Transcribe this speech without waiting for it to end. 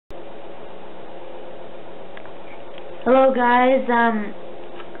Hello guys,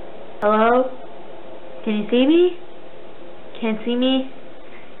 hello? Can you see me? Can't see me?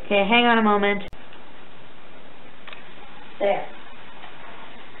 Okay, hang on a moment. There.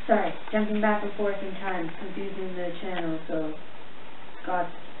 Sorry, jumping back and forth in time, confusing the channel, so got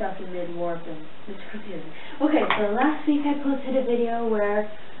stuck in mid-warp and it's confusing. Okay, so last week I posted a video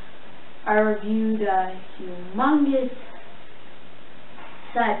where I reviewed a humongous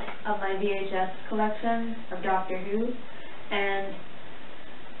set of my VHS collection of Doctor Who, and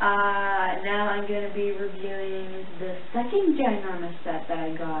now I'm going to be reviewing the second ginormous set that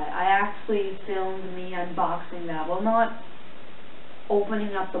I got. I actually filmed me unboxing that. Well, not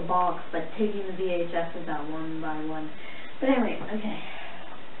opening up the box, but taking the VHSs out one by one. But anyway, okay.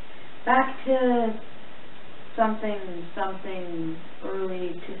 Back to something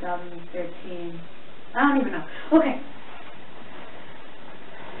early 2013. I don't even know. Okay.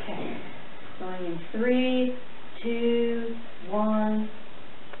 Okay. Going in 3, 2, 1.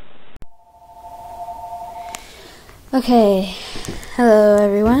 Okay, hello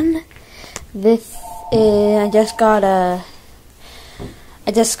everyone. This is I just got a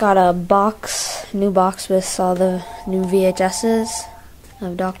new box with all the new VHSs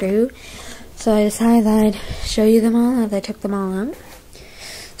of Doctor Who. So I decided that I'd show you them all as I took them all out.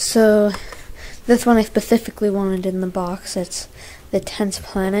 So this one I specifically wanted in the box. It's the 10th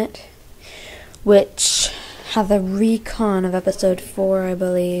Planet, which has a recon of episode 4, I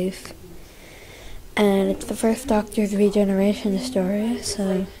believe. And it's the first Doctor's regeneration story,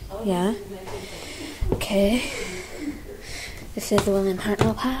 so yeah. Okay. This is the William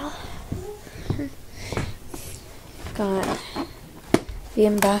Hartnell pile. Got the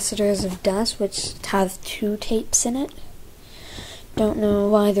Ambassadors of Dust, which has 2 tapes in it. Don't know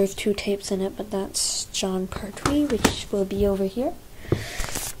why there's 2 tapes in it, but that's John Pertwee, which will be over here.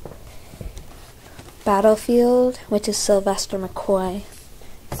 Battlefield, which is Sylvester McCoy.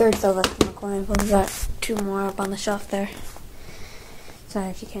 3rd Sylvester McCoy. We've got 2 more up on the shelf there. Sorry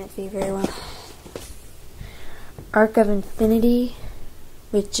if you can't see very well. Arc of Infinity,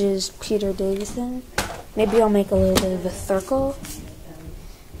 which is Peter Davison. Maybe I'll make a little bit of a circle.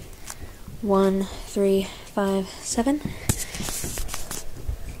 1, 3, 5, 7.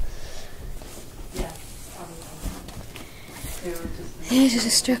 The Age of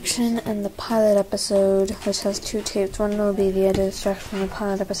Destruction and the pilot episode, which has 2 tapes. One will be the Age of Destruction and the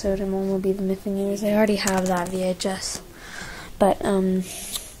pilot episode, and one will be the Missing Years. I already have that VHS. But,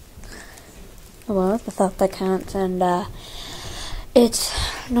 well, the thought that counts, and, it's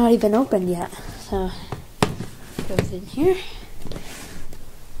not even opened yet. So, it goes in here.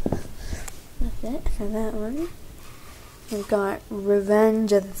 That's it for that one. We've got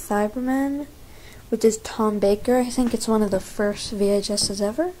Revenge of the Cybermen, which is Tom Baker. I think it's one of the first VHSs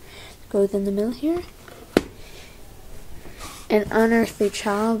ever. Goes in the middle here. An Unearthly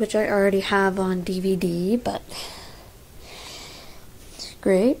Child, which I already have on DVD, but it's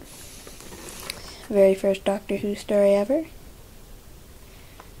great. Very first Doctor Who story ever.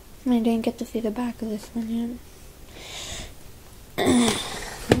 I didn't get to see the back of this one yet.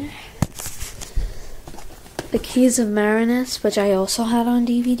 The Keys of Marinus, which I also had on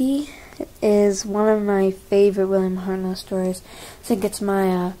DVD, is one of my favorite William Hartnell stories. I think it's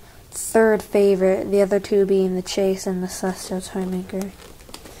my 3rd favorite, the other 2 being The Chase and The Celestial Toymaker.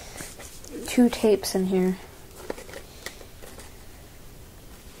 2 tapes in here.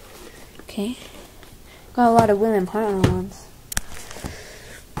 Okay. Got a lot of William Hartnell ones.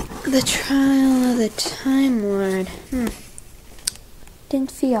 The Trial of the Time Lord.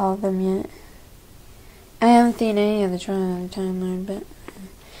 Didn't see all of them yet. I haven't seen any of the Trial of the Time Lord, but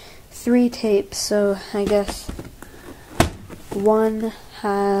 3 tapes, so I guess one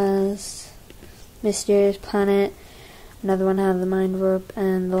has Mysterious Planet, another one has The Mind Warp,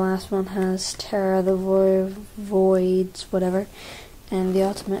 and the last one has Terror of the Voids, whatever, and The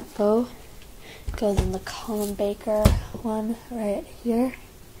Ultimate Foe. Goes in the Colin Baker one right here.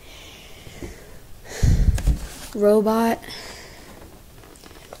 Robot,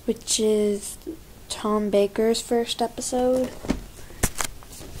 which is Tom Baker's first episode.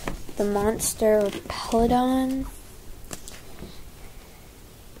 The Monster of Peladon.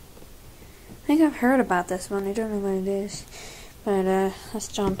 I think I've heard about this one. I don't know what it is. But that's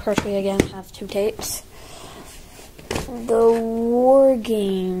John Pertwee again. Has 2 tapes. The War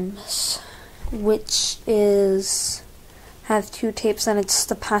Games, which has 2 tapes, and it's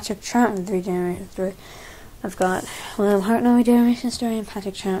the Patrick Troughton regeneration story. I've got William Hartnell regeneration story and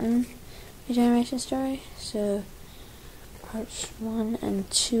Patrick Troughton regeneration story. So parts 1 and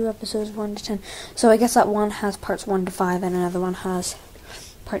 2, episodes 1 to 10. So I guess that one has parts 1 to 5, and another one has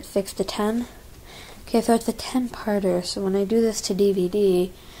parts 6 to 10. Okay, so it's a 10-parter, so when I do this to DVD,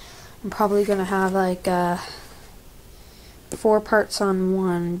 I'm probably going to have like 4 parts on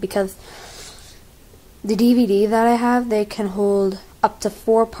one, because the DVD that I have, they can hold up to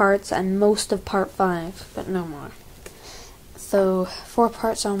 4 parts and most of part 5, but no more. So 4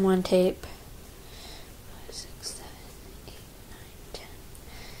 parts on one tape. 5, 6, 7, 8, 9, 10.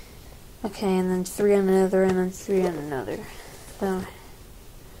 Okay, and then 3 on another, and then 3 on another. So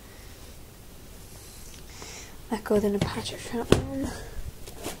that goes in a Patrick Troughton.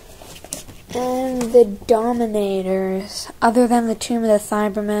 And the Dominators, other than the Tomb of the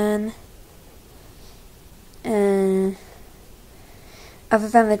Cybermen,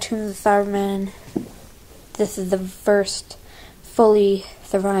 this is the first fully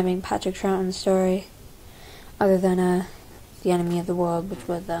surviving Patrick Troughton story, other than The Enemy of the World, which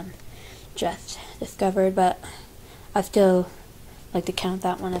was just discovered, but I still like to count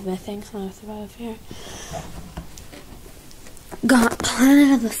that one as missing, so I'll survive here. Got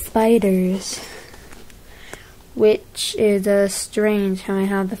Planet of the Spiders, which is strange how I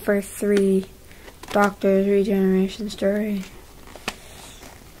have the first 3 Doctor's regeneration story.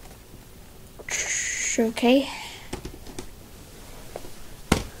 Okay.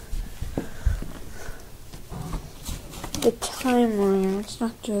 The timeline, which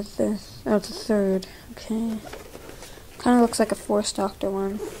Doctor is this? Oh, it's a 3rd. Okay. Kind of looks like a 4th Doctor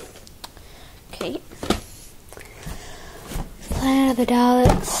one. Okay. Planet of the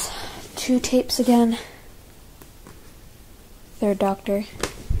Daleks. 2 tapes again. 3rd Doctor.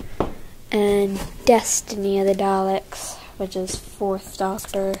 And Destiny of the Daleks, which is 4th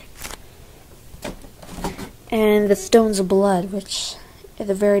Doctor. And The Stones of Blood, which is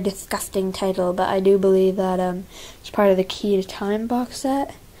a very disgusting title, but I do believe that it's part of the Key to Time box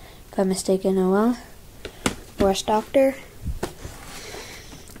set. If I'm mistaken, oh well. Worst Doctor.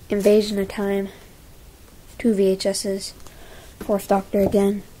 Invasion of Time. 2 VHSs. 4th Doctor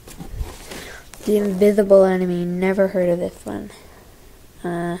again. The Invisible Enemy. Never heard of this one.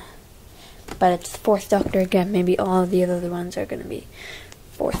 But it's 4th Doctor again. Maybe all of the other ones are going to be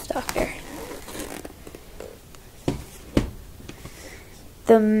 4th Doctor.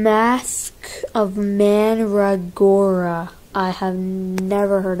 The Mask of Mandragora. I have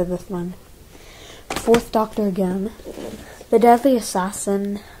never heard of this one. 4th Doctor again. The Deadly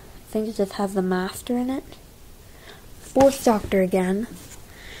Assassin. I think it just has the Master in it. 4th Doctor again.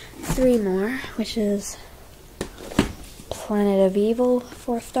 3 more, which is Planet of Evil,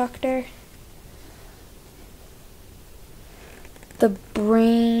 4th Doctor. The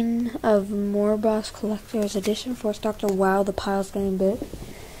Brain of Morboss Collector's Edition, 4th Doctor. Wow, the pile's getting big.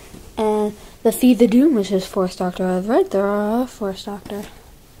 And The Feed the Doom, which is 4th Doctor. I was right, there are 4th Doctor.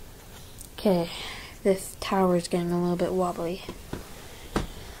 Okay, this tower's getting a little bit wobbly.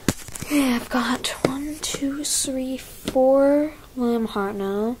 Okay, I've got 1, 2, 3, 4 William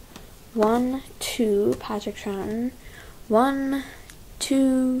Hartnell. 1, 2 Patrick Troughton. 1,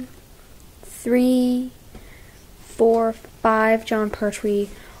 2, 3, 4, 5 John Pertwee.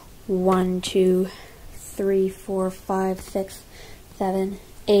 1, 2, 3, 4, 5, 6, 7,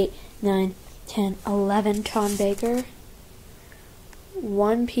 8, 9, 10, 11 Tom Baker.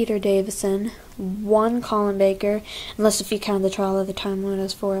 1 Peter Davison. 1 Colin Baker, unless if you count the Trial of the Time Lord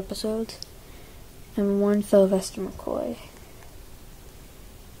as 4 episodes. And 1 Sylvester McCoy.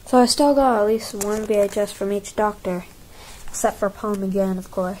 So I still got at least 1 VHS from each Doctor. Except for Paul McGann,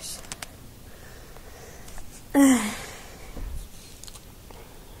 of course.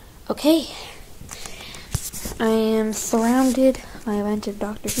 Okay. I am surrounded by a bunch of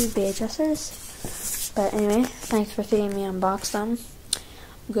Doctor Who VHSs. But anyway, thanks for seeing me unbox them.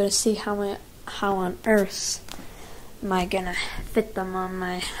 I'm going to see how on earth am I going to fit them on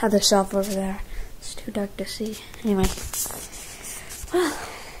my other shelf over there. It's too dark to see. Anyway. Well,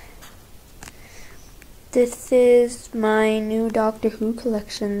 this is my new Doctor Who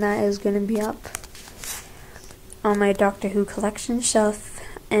collection that is going to be up on my Doctor Who collection shelf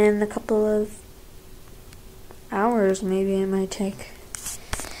in a couple of hours, maybe it might take.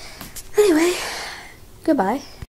 Anyway, goodbye.